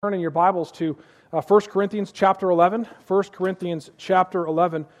Turn in your Bibles to 1 Corinthians chapter 11. 1 Corinthians chapter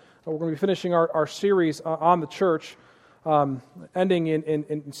 11. We're going to be finishing our series on the church, ending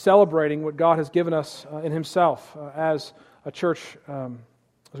in celebrating what God has given us in Himself as a church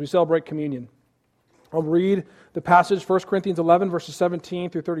as we celebrate communion. I'll read the passage, 1 Corinthians 11, verses 17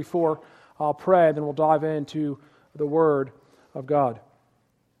 through 34. I'll pray, and then we'll dive into the Word of God.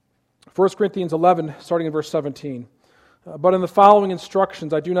 1 Corinthians 11, starting in verse 17. But in the following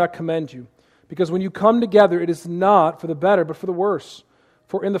instructions I do not commend you, because when you come together it is not for the better but for the worse.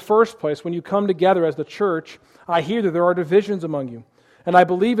 For in the first place, when you come together as the church, I hear that there are divisions among you, and I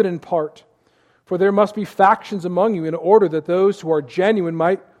believe it in part. For there must be factions among you in order that those who are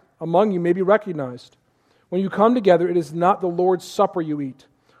genuine among you may be recognized. When you come together it is not the Lord's Supper you eat.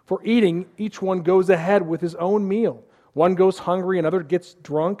 For eating, each one goes ahead with his own meal. One goes hungry, another gets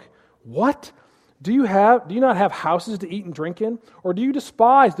drunk. What? Do you not have houses to eat and drink in? Or do you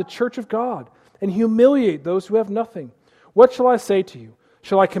despise the church of God and humiliate those who have nothing? What shall I say to you?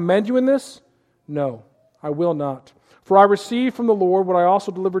 Shall I commend you in this? No, I will not. For I received from the Lord what I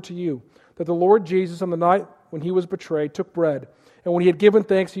also delivered to you, that the Lord Jesus on the night when He was betrayed took bread, and when He had given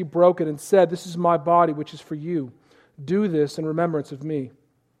thanks He broke it and said, "This is my body which is for you. Do this in remembrance of me."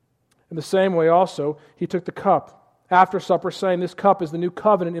 In the same way also He took the cup after supper, saying, "This cup is the new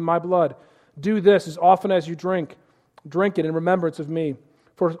covenant in my blood. Do this as often as you drink it in remembrance of me.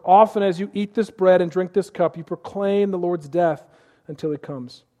 For as often as you eat this bread and drink this cup, you proclaim the Lord's death until He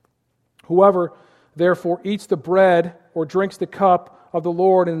comes. Whoever therefore eats the bread or drinks the cup of the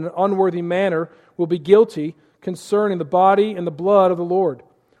Lord in an unworthy manner will be guilty concerning the body and the blood of the Lord.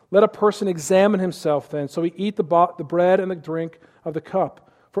 Let a person examine himself then, so he eat the bread and the drink of the cup.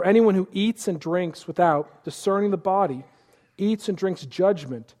 For anyone who eats and drinks without discerning the body eats and drinks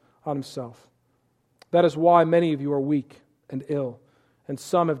judgment on himself. That is why many of you are weak and ill, and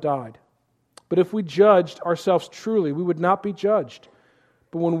some have died. But if we judged ourselves truly, we would not be judged.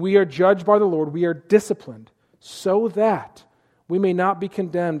 But when we are judged by the Lord, we are disciplined, so that we may not be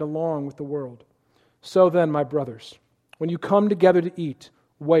condemned along with the world. So then, my brothers, when you come together to eat,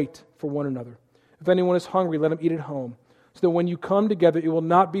 wait for one another. If anyone is hungry, let him eat at home, so that when you come together, it will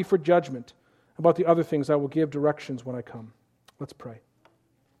not be for judgment. About the other things I will give directions when I come. Let's pray.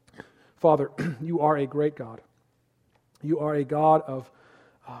 Father, you are a great God. You are a God of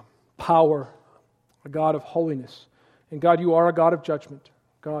power, a God of holiness. And God, you are a God of judgment.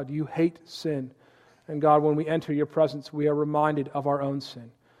 God, you hate sin. And God, when we enter your presence, we are reminded of our own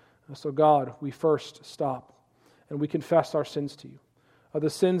sin. So God, we first stop and we confess our sins to you. The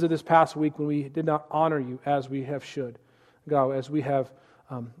sins of this past week when we did not honor you as we have should. God, as we have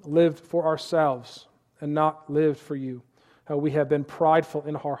lived for ourselves and not lived for you. How we have been prideful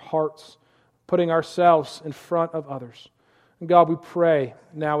in our hearts, putting ourselves in front of others. And God, we pray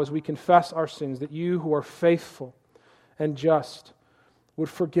now as we confess our sins that you who are faithful and just would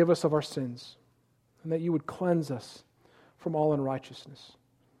forgive us of our sins and that you would cleanse us from all unrighteousness.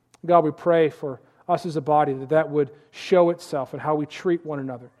 God, we pray for us as a body that would show itself in how we treat one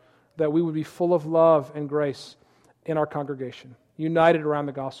another, that we would be full of love and grace in our congregation, united around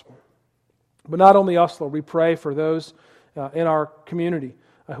the gospel. But not only us, Lord, we pray for those in our community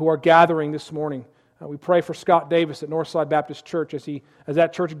who are gathering this morning. We pray for Scott Davis at Northside Baptist Church as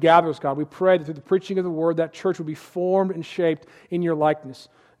that church gathers, God. We pray that through the preaching of the Word, that church would be formed and shaped in your likeness.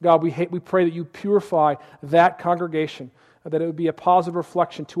 God, we pray that you purify that congregation, that it would be a positive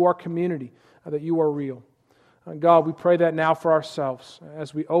reflection to our community, that you are real. God, we pray that now for ourselves.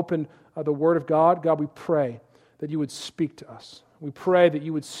 As we open the Word of God, God, we pray that you would speak to us. We pray that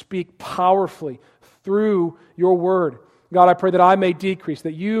you would speak powerfully through your Word. God, I pray that I may decrease,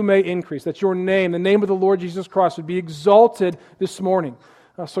 that you may increase, that your name, the name of the Lord Jesus Christ, would be exalted this morning.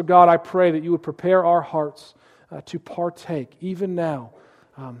 So God, I pray that you would prepare our hearts to partake, even now,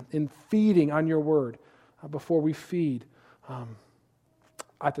 in feeding on your word before we feed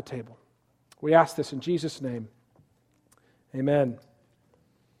at the table. We ask this in Jesus' name. Amen.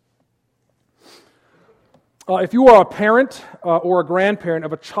 If you are a parent or a grandparent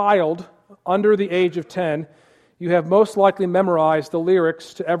of a child under the age of 10, you have most likely memorized the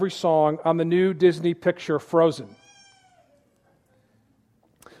lyrics to every song on the new Disney picture, Frozen.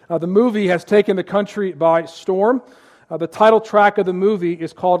 The movie has taken the country by storm. The title track of the movie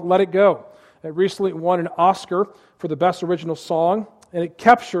is called Let It Go. It recently won an Oscar for the Best Original Song, and it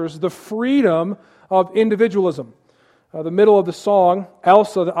captures the freedom of individualism. The middle of the song,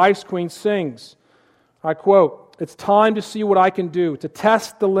 Elsa, the Ice Queen, sings, I quote, "It's time to see what I can do, to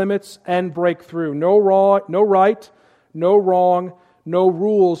test the limits and break through. No right, no wrong, no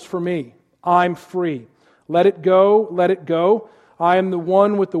rules for me. I'm free. Let it go, let it go. I am the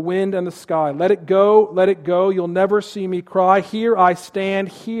one with the wind and the sky. Let it go, you'll never see me cry. Here I stand,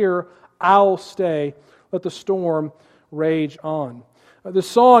 here I'll stay. Let the storm rage on. The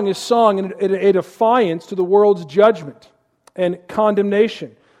song is sung in a defiance to the world's judgment and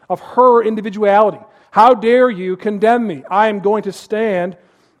condemnation of her individuality. How dare you condemn me? I am going to stand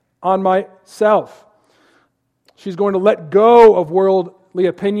on myself. She's going to let go of worldly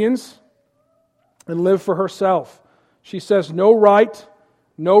opinions and live for herself. She says, no right,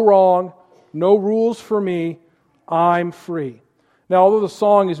 no wrong, no rules for me, I'm free. Now, although the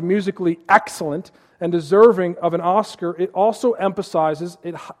song is musically excellent and deserving of an Oscar, it also emphasizes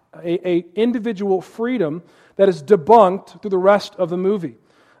a individual freedom that is debunked through the rest of the movie.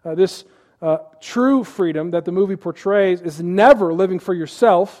 This true freedom that the movie portrays is never living for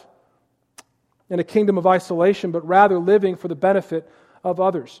yourself in a kingdom of isolation, but rather living for the benefit of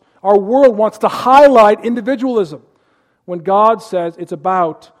others. Our world wants to highlight individualism when God says it's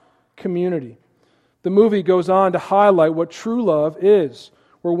about community. The movie goes on to highlight what true love is,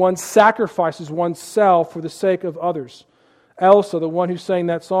 where one sacrifices oneself for the sake of others. Elsa, the one who sang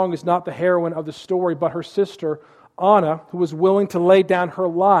that song, is not the heroine of the story, but her sister, Anna, who was willing to lay down her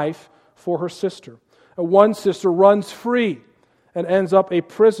life for her sister. One sister runs free and ends up a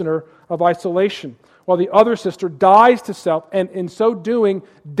prisoner of isolation, while the other sister dies to self and in so doing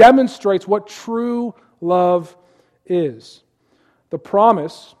demonstrates what true love is. The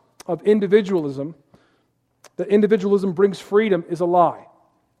promise of individualism, that individualism brings freedom, is a lie.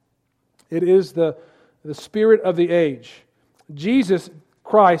 It is the spirit of the age. Jesus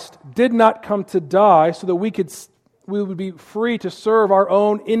Christ did not come to die so that we would be free to serve our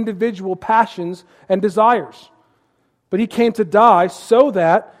own individual passions and desires. But He came to die so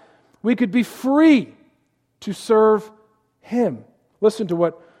that we could be free to serve Him. Listen to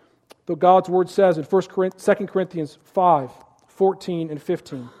what God's Word says in 2 Corinthians 5, 14 and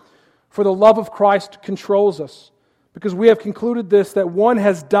 15. For the love of Christ controls us, because we have concluded this, that one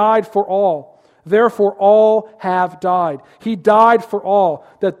has died for all. Therefore all have died. He died for all,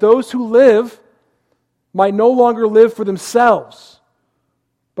 that those who live might no longer live for themselves,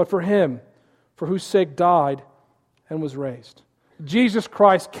 but for Him, for whose sake died and was raised. Jesus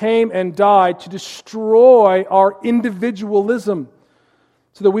Christ came and died to destroy our individualism,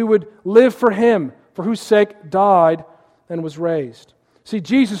 so that we would live for Him, for whose sake died and was raised. See,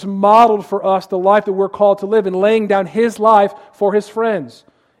 Jesus modeled for us the life that we're called to live in laying down His life for His friends,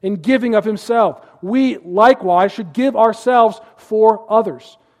 in giving of Himself. We likewise should give ourselves for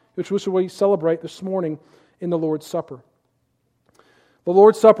others, which is what we celebrate this morning in the Lord's Supper. The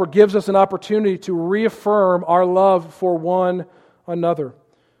Lord's Supper gives us an opportunity to reaffirm our love for one another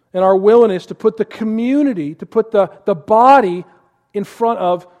and our willingness to put the community, to put the body in front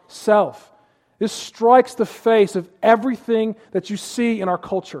of self. This strikes the face of everything that you see in our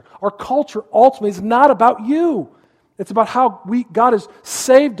culture. Our culture ultimately is not about you. It's about how God has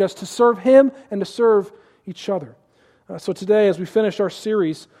saved us to serve Him and to serve each other. So today, as we finish our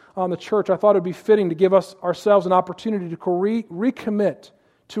series on the church, I thought it would be fitting to give ourselves an opportunity to recommit,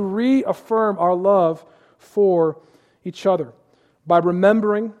 to reaffirm our love for each other by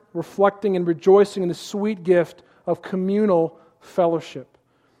remembering, reflecting, and rejoicing in the sweet gift of communal fellowship.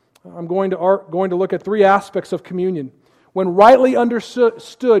 I'm going to look at three aspects of communion. When rightly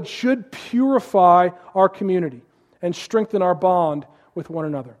understood, should purify our community and strengthen our bond with one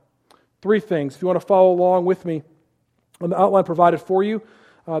another. Three things. If you want to follow along with me on the outline provided for you,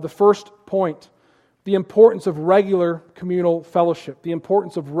 the first point, the importance of regular communal fellowship. The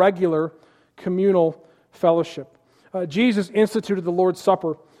importance of regular communal fellowship. Jesus instituted the Lord's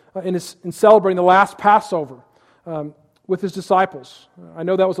Supper in celebrating the last Passover with His disciples. I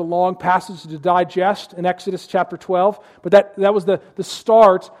know that was a long passage to digest in Exodus chapter 12, but that was the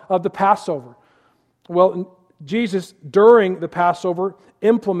start of the Passover. Well, Jesus, during the Passover,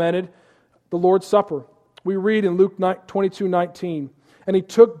 implemented the Lord's Supper. We read in Luke 22:19, and He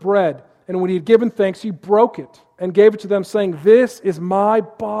took bread, and when He had given thanks, He broke it and gave it to them, saying, "This is my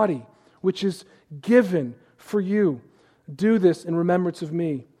body, which is given for you. Do this in remembrance of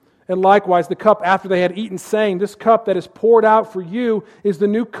me." And likewise, the cup after they had eaten, saying, "This cup that is poured out for you is the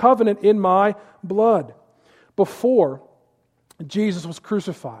new covenant in my blood." Before Jesus was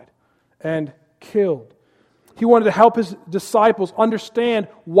crucified and killed, He wanted to help His disciples understand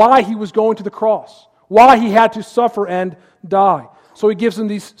why He was going to the cross, why He had to suffer and die. So He gives them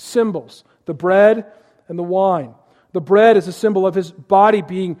these symbols, the bread and the wine. The bread is a symbol of His body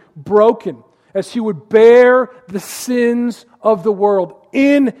being broken, as He would bear the sins of the world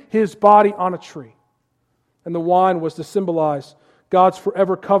in His body on a tree. And the wine was to symbolize God's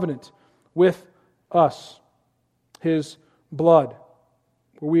forever covenant with us, His blood,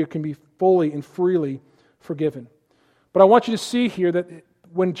 where we can be fully and freely forgiven. But I want you to see here that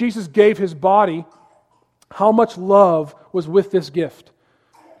when Jesus gave His body, how much love was with this gift.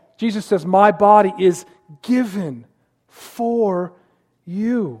 Jesus says, my body is given for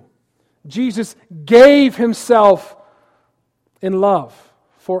you. Jesus gave Himself in love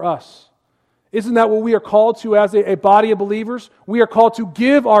for us. Isn't that what we are called to as a body of believers? We are called to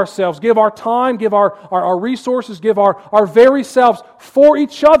give ourselves, give our time, give our resources, give our very selves for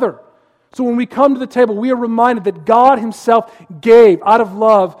each other. So when we come to the table, we are reminded that God Himself gave, out of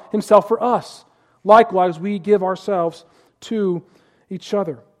love, Himself for us. Likewise, we give ourselves to each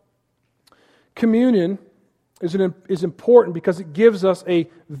other. Communion is important because it gives us a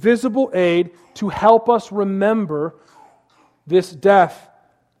visible aid to help us remember this death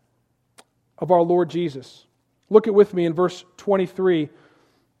of our Lord Jesus. Look at with me in verse 23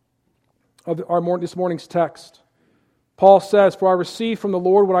 of this morning's text. Paul says, "For I received from the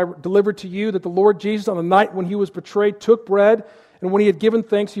Lord what I delivered to you, that the Lord Jesus on the night when He was betrayed took bread, and when He had given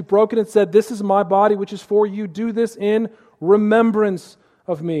thanks, He broke it and said, 'This is my body which is for you. Do this in remembrance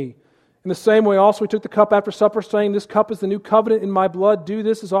of me.' In the same way also He took the cup after supper, saying, 'This cup is the new covenant in my blood. Do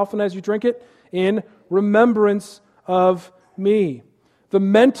this as often as you drink it in remembrance of me.'" The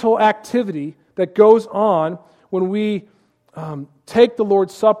mental activity that goes on when we take the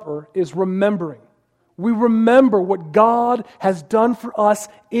Lord's Supper is remembering. We remember what God has done for us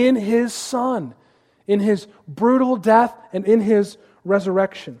in His Son, in His brutal death and in His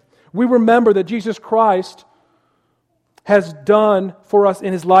resurrection. We remember that Jesus Christ has done for us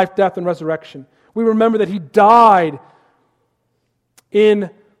in His life, death, and resurrection. We remember that He died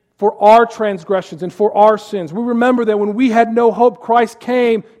for our transgressions and for our sins. We remember that when we had no hope, Christ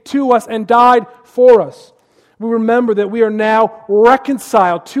came to us and died for us. We remember that we are now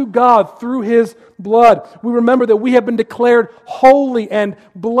reconciled to God through His blood. We remember that we have been declared holy and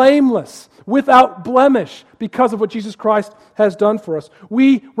blameless, without blemish, because of what Jesus Christ has done for us.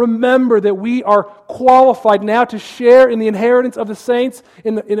 We remember that we are qualified now to share in the inheritance of the saints, to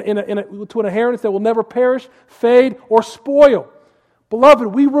an inheritance that will never perish, fade, or spoil. Beloved,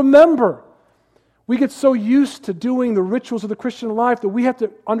 we remember. We get so used to doing the rituals of the Christian life that we have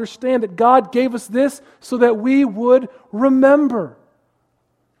to understand that God gave us this so that we would remember.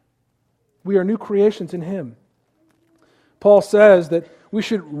 We are new creations in Him. Paul says that we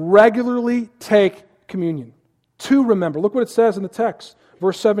should regularly take communion to remember. Look what it says in the text.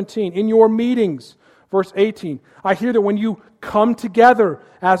 Verse 17, in your meetings. Verse 18, I hear that when you come together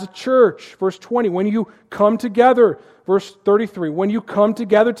as a church. Verse 20, when you come together. Verse 33, when you come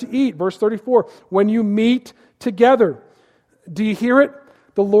together to eat. Verse 34, when you meet together. Do you hear it?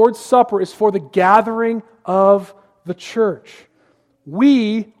 The Lord's Supper is for the gathering of the church.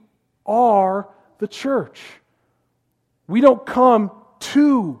 We are the church. We don't come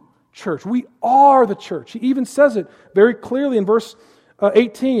to church. We are the church. He even says it very clearly in verse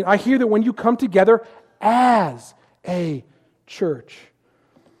 18. I hear that when you come together as a church.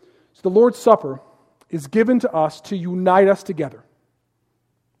 So the Lord's Supper is given to us to unite us together.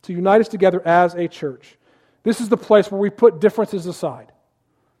 To unite us together as a church. This is the place where we put differences aside.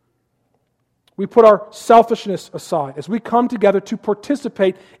 We put our selfishness aside as we come together to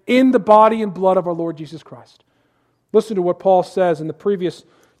participate in the body and blood of our Lord Jesus Christ. Listen to what Paul says in the previous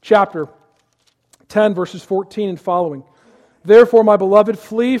chapter 10, verses 14 and following. Therefore, my beloved,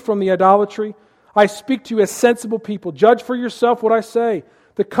 flee from the idolatry. I speak to you as sensible people. Judge for yourself what I say.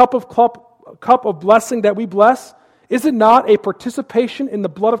 The cup of blessing that we bless, is it not a participation in the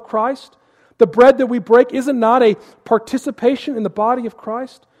blood of Christ? The bread that we break, is it not a participation in the body of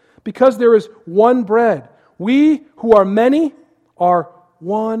Christ? Because there is one bread. We who are many are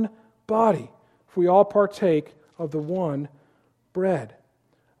one body. For we all partake of the one bread.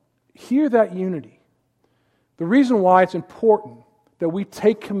 Hear that unity. The reason why it's important that we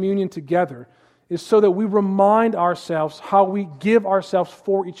take communion together is so that we remind ourselves how we give ourselves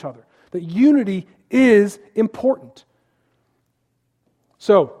for each other. That unity is important.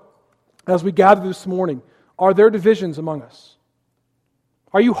 So, as we gather this morning, are there divisions among us?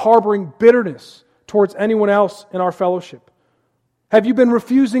 Are you harboring bitterness towards anyone else in our fellowship? Have you been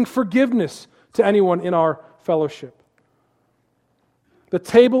refusing forgiveness to anyone in our fellowship? The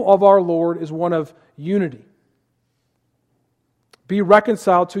table of our Lord is one of unity. Be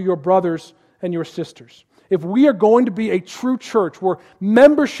reconciled to your brothers and your sisters. If we are going to be a true church where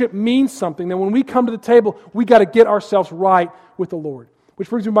membership means something, then when we come to the table, we got to get ourselves right with the Lord. Which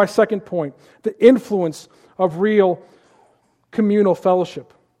brings me to my second point, the influence of real communal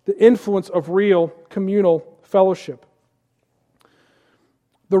fellowship. The influence of real communal fellowship.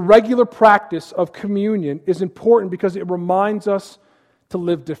 the regular practice of communion is important because it reminds us to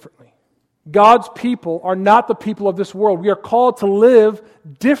live differently. God's people are not the people of this world. We are called to live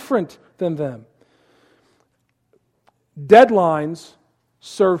different than them. Deadlines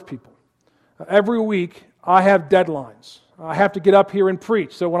serve people. Every week, I have deadlines. I have to get up here and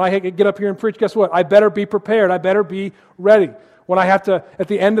preach. So when I get up here and preach, guess what? I better be prepared. I better be ready. When I have to, at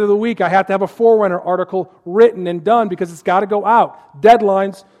the end of the week, I have to have a Forerunner article written and done because it's got to go out.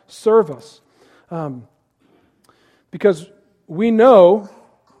 Deadlines serve us. Because we know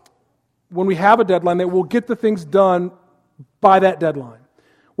when we have a deadline that we'll get the things done by that deadline.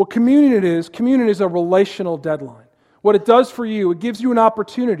 What communion is a relational deadline. What it does for you, it gives you an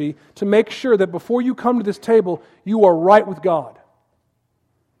opportunity to make sure that before you come to this table, you are right with God.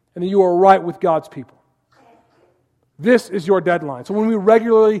 And that you are right with God's people. This is your deadline. So when we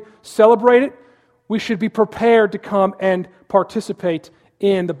regularly celebrate it, we should be prepared to come and participate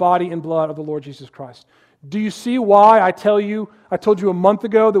in the body and blood of the Lord Jesus Christ. Do you see why I told you a month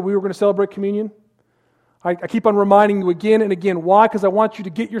ago that we were going to celebrate communion? I keep on reminding you again and again. Why? Because I want you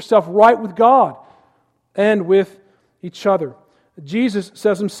to get yourself right with God and with each other. Jesus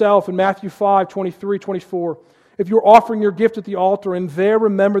says himself in Matthew 5, 23, 24, if you're offering your gift at the altar and there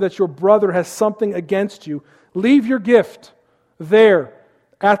remember that your brother has something against you, leave your gift there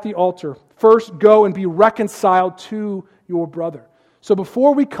at the altar. First go and be reconciled to your brother. So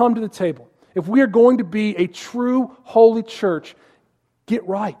before we come to the table, if we are going to be a true holy church, get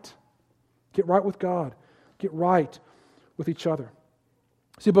right. Get right with God. Get right with each other.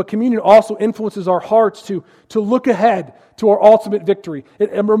 See, but communion also influences our hearts to look ahead to our ultimate victory. It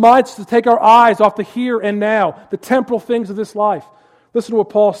reminds us to take our eyes off the here and now, the temporal things of this life. Listen to what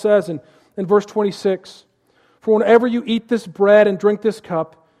Paul says in verse 26. For whenever you eat this bread and drink this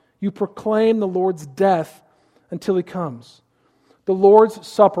cup, you proclaim the Lord's death until He comes. The Lord's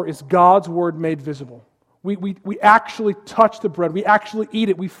Supper is God's Word made visible. We actually touch the bread. We actually eat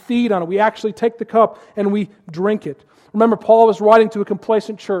it. We feed on it. We actually take the cup and we drink it. Remember, Paul was writing to a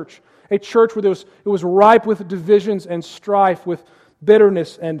complacent church, a church where it was ripe with divisions and strife, with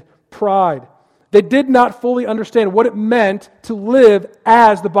bitterness and pride. They did not fully understand what it meant to live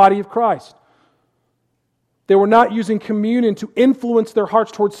as the body of Christ. They were not using communion to influence their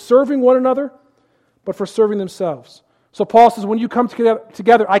hearts towards serving one another, but for serving themselves. So Paul says, when you come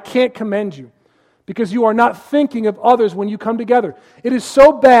together, I can't commend you, because you are not thinking of others when you come together. It is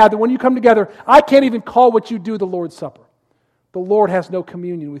so bad that when you come together, I can't even call what you do the Lord's Supper. The Lord has no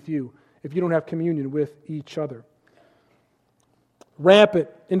communion with you if you don't have communion with each other. Rampant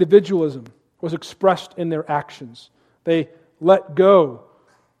individualism was expressed in their actions. They let go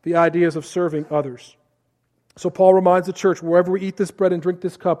the ideas of serving others. So Paul reminds the church, wherever we eat this bread and drink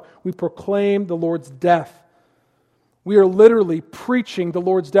this cup, we proclaim the Lord's death. We are literally preaching the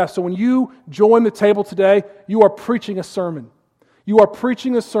Lord's death. So when you join the table today, you are preaching a sermon. You are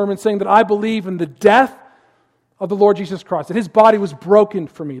preaching a sermon saying that I believe in the death of the Lord Jesus Christ, that His body was broken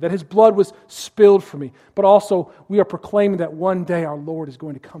for me, that His blood was spilled for me. But also, we are proclaiming that one day our Lord is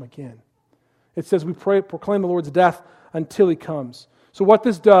going to come again. It says we proclaim the Lord's death until He comes. So what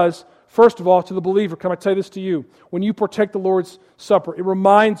this does, first of all, to the believer, can I tell this to you? When you partake the Lord's Supper, it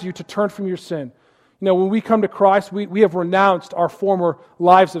reminds you to turn from your sin. You know, when we come to Christ, we have renounced our former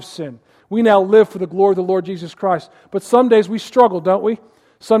lives of sin. We now live for the glory of the Lord Jesus Christ. But some days we struggle, don't we?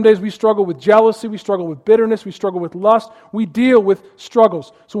 Some days we struggle with jealousy, we struggle with bitterness, we struggle with lust. We deal with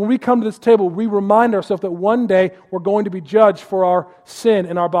struggles. So when we come to this table, we remind ourselves that one day we're going to be judged for our sin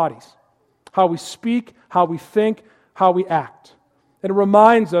in our bodies. How we speak, how we think, how we act. And it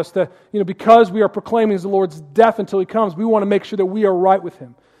reminds us that, because we are proclaiming the Lord's death until He comes, we want to make sure that we are right with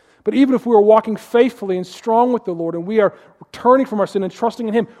Him. But even if we are walking faithfully and strong with the Lord and we are turning from our sin and trusting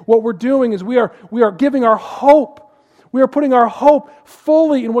in Him, what we're doing is we are giving our hope. We are putting our hope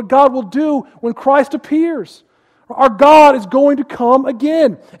fully in what God will do when Christ appears. Our God is going to come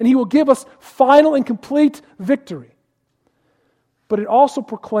again, and He will give us final and complete victory. But it also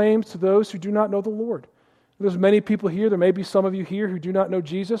proclaims to those who do not know the Lord. There's many people here, there may be some of you here who do not know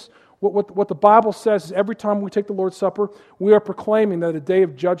Jesus. What the Bible says is every time we take the Lord's Supper, we are proclaiming that a day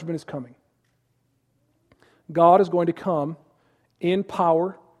of judgment is coming. God is going to come in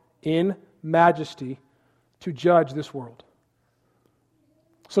power, in majesty, to judge this world.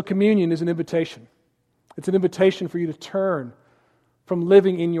 So communion is an invitation. It's an invitation for you to turn from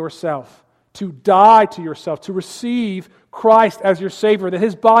living in yourself, to die to yourself, to receive Christ as your Savior, that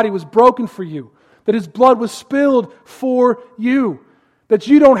His body was broken for you, that His blood was spilled for you, that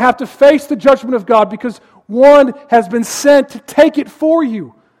you don't have to face the judgment of God because one has been sent to take it for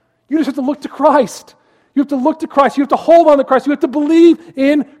you. You just have to look to Christ. You have to look to Christ. You have to hold on to Christ. You have to believe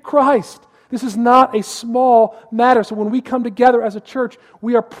in Christ. This is not a small matter. So when we come together as a church,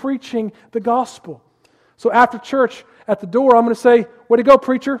 we are preaching the gospel. So after church, at the door, I'm going to say, way to go,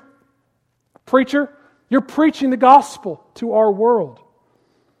 preacher. Preacher, you're preaching the gospel to our world.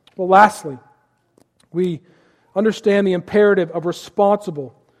 Well, lastly, we understand the imperative of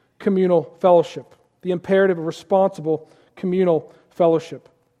responsible communal fellowship. The imperative of responsible communal fellowship.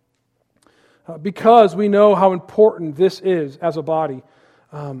 Because we know how important this is as a body,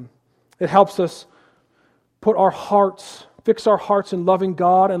 it helps us fix our hearts in loving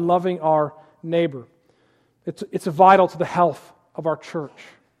God and loving our neighbor. It's vital to the health of our church.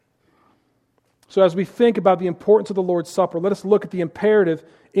 So as we think about the importance of the Lord's Supper, let us look at the imperative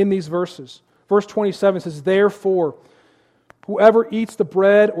in these verses. Verse 27 says, "Therefore, whoever eats the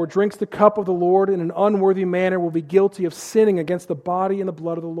bread or drinks the cup of the Lord in an unworthy manner will be guilty of sinning against the body and the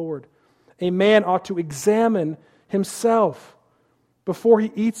blood of the Lord. A man ought to examine himself before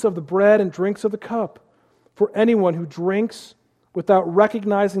he eats of the bread and drinks of the cup. For anyone who drinks without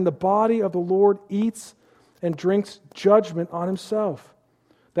recognizing the body of the Lord eats and drinks judgment on himself.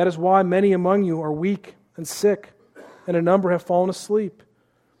 That is why many among you are weak and sick, and a number have fallen asleep.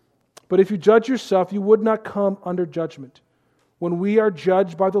 But if you judge yourself, you would not come under judgment. When we are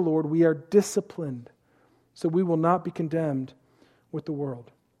judged by the Lord, we are disciplined, so we will not be condemned with the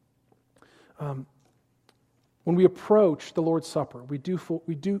world." When we approach the Lord's Supper, we do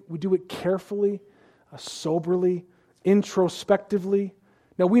it carefully, soberly, introspectively.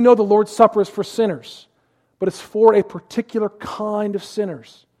 Now we know the Lord's Supper is for sinners, but it's for a particular kind of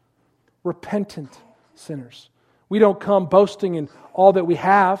sinners, repentant sinners. We don't come boasting in all that we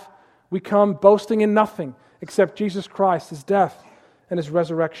have. We come boasting in nothing except Jesus Christ, His death, and His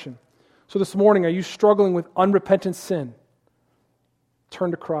resurrection. So this morning, are you struggling with unrepentant sin?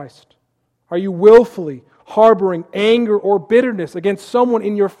 Turn to Christ. Are you willfully harboring anger or bitterness against someone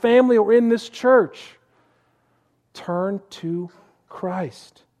in your family or in this church? Turn to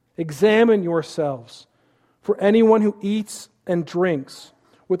Christ. Examine yourselves. For anyone who eats and drinks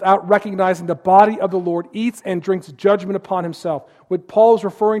without recognizing the body of the Lord eats and drinks judgment upon himself. What Paul is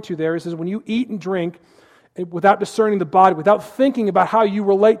referring to there is when you eat and drink without discerning the body, without thinking about how you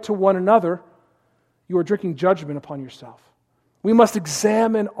relate to one another, you are drinking judgment upon yourself. We must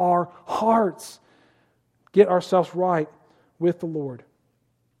examine our hearts, get ourselves right with the Lord.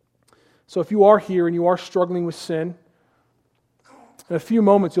 So if you are here and you are struggling with sin, in a few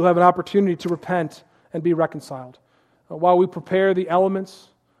moments you'll have an opportunity to repent and be reconciled. While we prepare the elements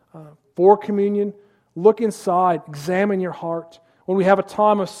for communion, look inside, examine your heart. When we have a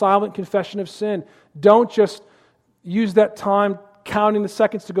time of silent confession of sin, don't just use that time counting the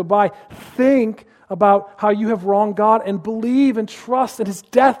seconds to go by. Think about how you have wronged God and believe and trust in His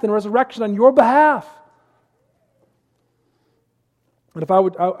death and resurrection on your behalf. And if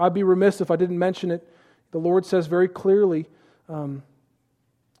I'd be remiss if I didn't mention it. The Lord says very clearly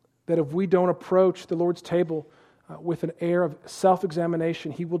that if we don't approach the Lord's table with an air of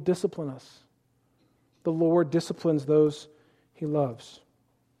self-examination, He will discipline us. The Lord disciplines those He loves.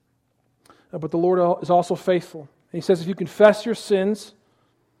 But the Lord is also faithful. And He says if you confess your sins,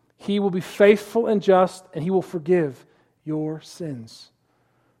 He will be faithful and just, and He will forgive your sins.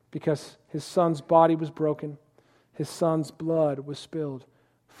 Because His Son's body was broken, His Son's blood was spilled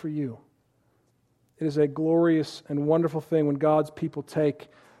for you. It is a glorious and wonderful thing when God's people take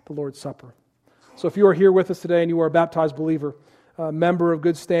the Lord's Supper. So if you are here with us today and you are a baptized believer, a member of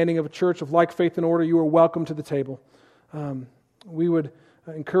good standing of a church of like faith and order, you are welcome to the table. We would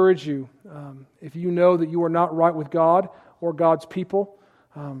encourage you, if you know that you are not right with God or God's people,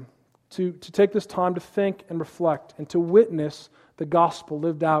 to take this time to think and reflect and to witness the gospel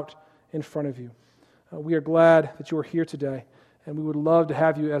lived out in front of you. We are glad that you are here today, and we would love to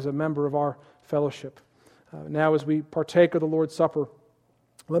have you as a member of our fellowship. Now, as we partake of the Lord's Supper,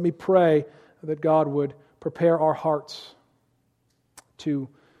 let me pray that God would prepare our hearts to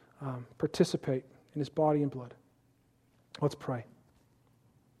participate in His body and blood. Let's pray.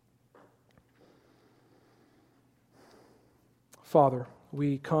 Father,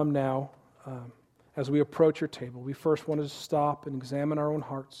 we come now as we approach your table. We first want to stop and examine our own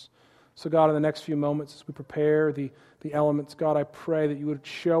hearts. So God, in the next few moments, as we prepare the elements, God, I pray that you would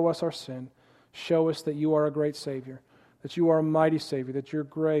show us our sin. Show us that you are a great Savior, that you are a mighty Savior, that your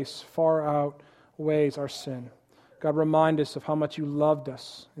grace far outweighs our sin. God, remind us of how much you loved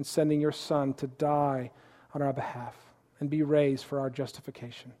us in sending your Son to die on our behalf and be raised for our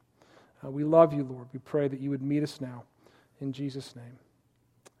justification. We love you, Lord. We pray that you would meet us now. In Jesus' name,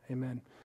 amen.